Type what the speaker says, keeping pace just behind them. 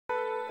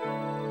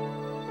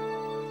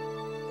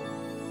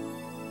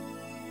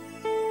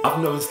I've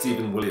known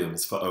Stephen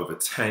Williams for over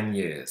 10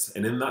 years,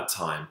 and in that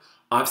time,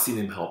 I've seen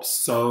him help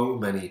so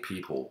many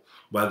people,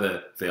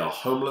 whether they are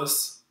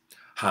homeless,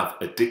 have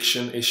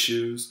addiction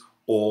issues,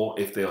 or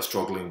if they are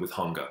struggling with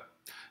hunger.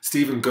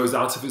 Stephen goes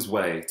out of his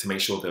way to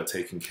make sure they're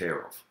taken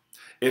care of.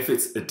 If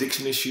it's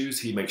addiction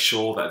issues, he makes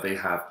sure that they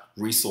have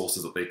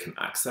resources that they can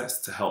access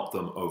to help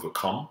them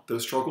overcome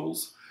those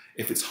struggles.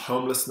 If it's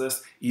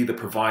homelessness, he either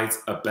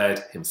provides a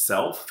bed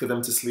himself for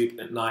them to sleep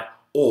at night,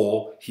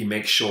 or he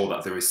makes sure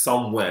that there is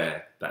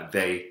somewhere that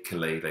they can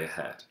lay their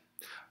head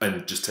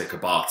and just take a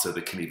bath so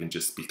they can even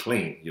just be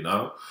clean, you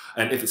know?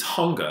 And if it's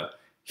hunger,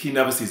 he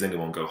never sees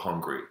anyone go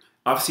hungry.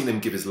 I've seen him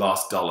give his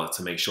last dollar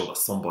to make sure that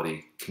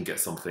somebody can get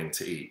something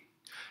to eat.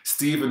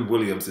 Stephen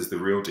Williams is the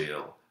real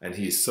deal, and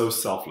he is so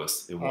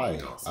selfless in what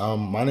he does.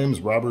 My name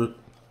is Robert.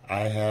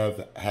 I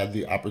have had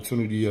the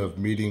opportunity of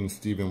meeting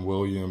Stephen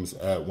Williams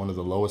at one of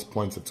the lowest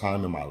points of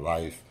time in my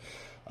life.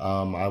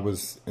 I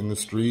was in the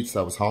streets,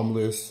 I was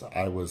homeless,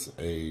 I was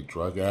a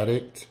drug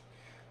addict,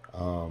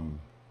 and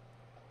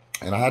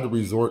I had to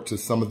resort to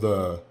some of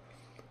the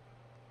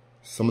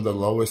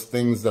lowest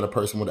things that a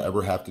person would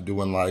ever have to do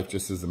in life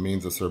just as a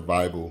means of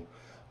survival.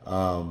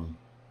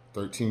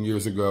 13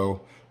 years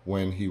ago,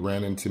 when he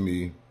ran into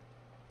me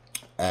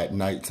at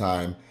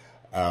nighttime,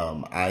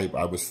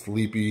 I was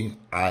sleepy.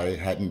 I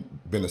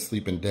hadn't been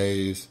asleep in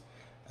days,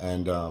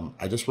 and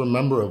I just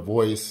remember a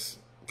voice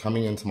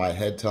coming into my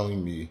head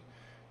telling me,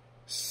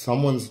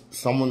 someone's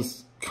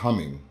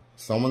coming,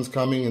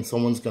 and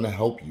someone's gonna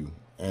help you.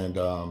 And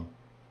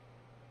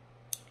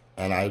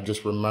I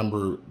just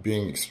remember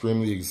being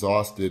extremely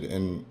exhausted,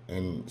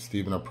 and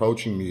Stephen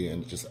approaching me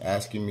and just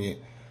asking me,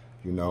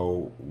 you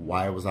know,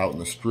 why I was out in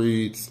the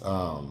streets,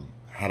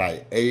 had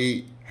I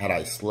ate, had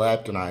I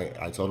slept, and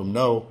I told him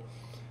no.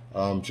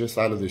 Just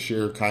out of the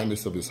sheer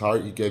kindness of his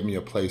heart, he gave me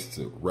a place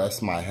to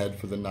rest my head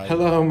for the night.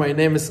 Hello, my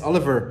name is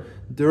Oliver.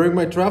 During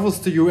my travels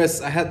to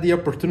US, I had the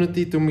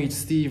opportunity to meet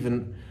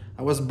Stephen.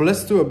 I was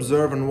blessed to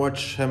observe and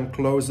watch him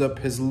close up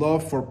his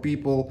love for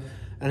people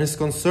and his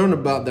concern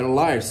about their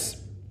lives.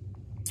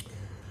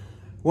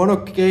 One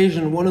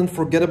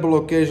unforgettable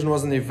occasion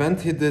was an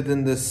event he did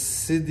in the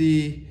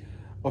city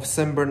of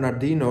San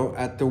Bernardino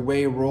at the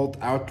Way World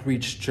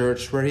Outreach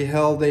Church, where he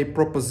held a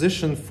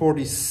Proposition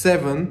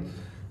 47,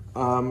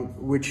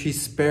 which he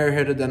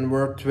spearheaded and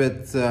worked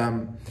with,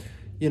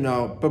 you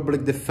know,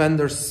 public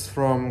defenders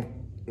from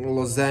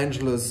Los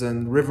Angeles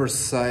and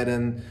Riverside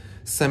and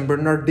San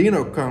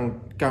Bernardino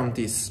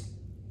counties.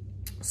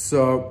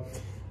 So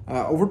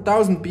over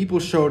 1,000 people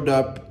showed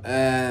up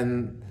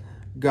and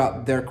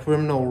got their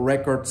criminal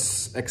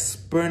records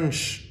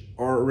expunged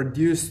or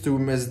reduced to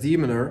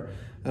misdemeanor,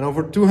 and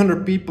over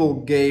 200 people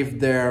gave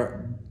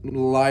their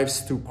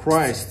lives to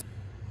Christ.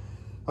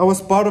 I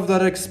was part of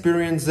that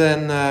experience,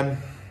 and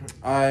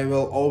I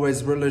will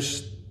always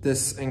relish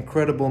this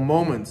incredible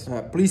moment.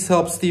 Please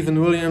help Stephen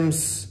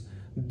Williams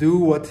do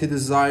what he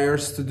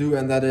desires to do,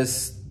 and that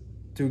is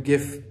to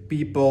give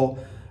people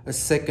a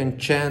second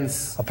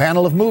chance. A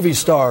panel of movie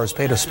stars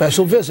paid a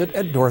special visit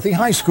at Dorothy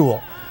High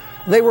School.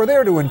 They were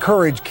there to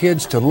encourage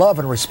kids to love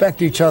and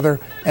respect each other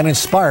and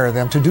inspire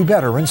them to do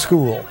better in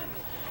school.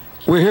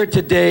 We're here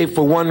today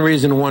for one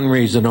reason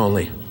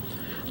only: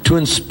 to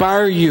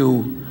inspire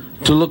you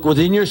to look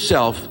within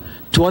yourself,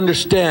 to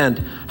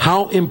understand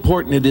how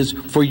important it is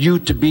for you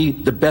to be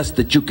the best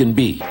that you can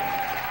be.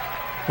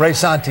 Ray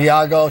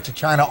Santiago,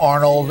 China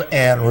Arnold,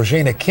 and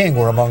Regina King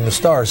were among the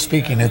stars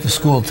speaking at the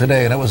school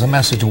today, and it was a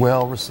message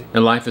well received.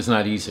 And life is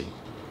not easy.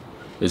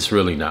 It's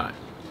really not.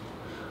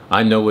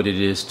 I know what it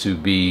is to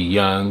be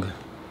young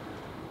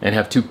and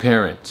have two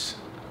parents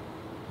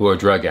who are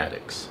drug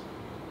addicts,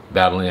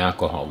 battling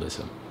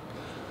alcoholism.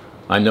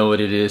 I know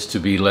what it is to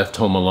be left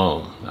home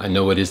alone. I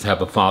know what it is to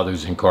have a father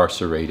who's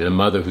incarcerated, a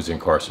mother who's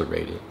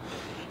incarcerated,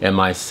 and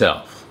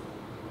myself.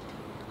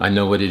 I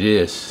know what it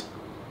is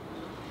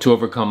to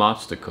overcome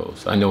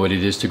obstacles. I know what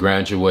it is to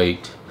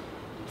graduate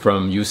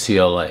from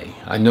UCLA.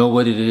 I know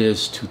what it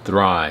is to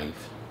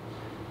thrive,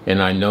 and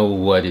I know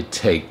what it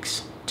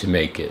takes to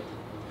make it.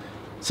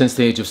 Since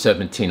the age of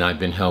 17, I've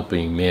been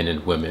helping men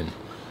and women.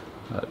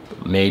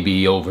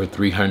 Maybe over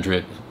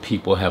 300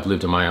 people have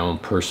lived in my own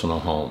personal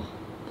home.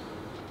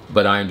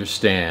 But I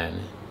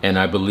understand, and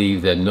I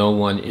believe that no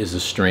one is a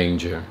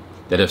stranger,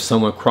 that if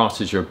someone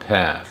crosses your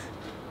path,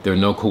 there are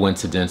no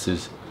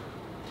coincidences.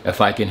 If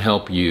I can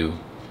help you,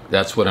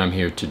 that's what I'm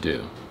here to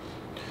do.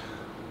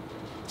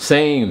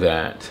 Saying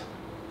that,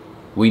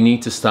 we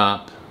need to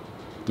stop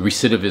the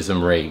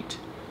recidivism rate,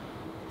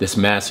 this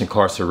mass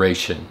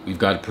incarceration. We've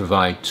got to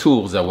provide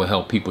tools that will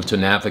help people to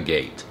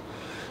navigate.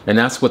 And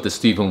that's what the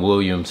Stephen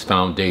Williams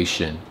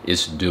Foundation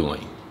is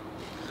doing.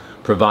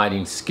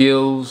 Providing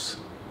skills,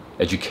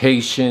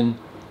 education,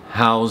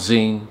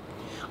 housing,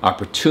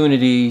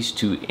 opportunities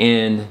to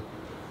end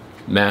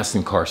mass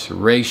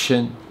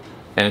incarceration,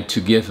 and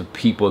to give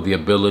people the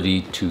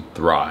ability to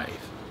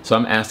thrive. So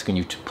I'm asking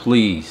you to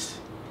please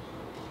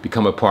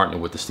become a partner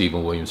with the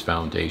Stephen Williams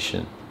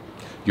Foundation.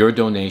 Your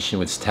donation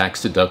is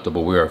tax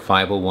deductible. We're a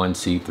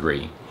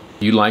 501c3.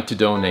 If you'd like to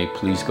donate,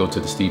 please go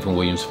to the Stephen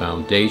Williams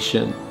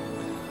Foundation.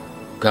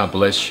 God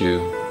bless you,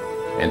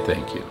 and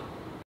thank you.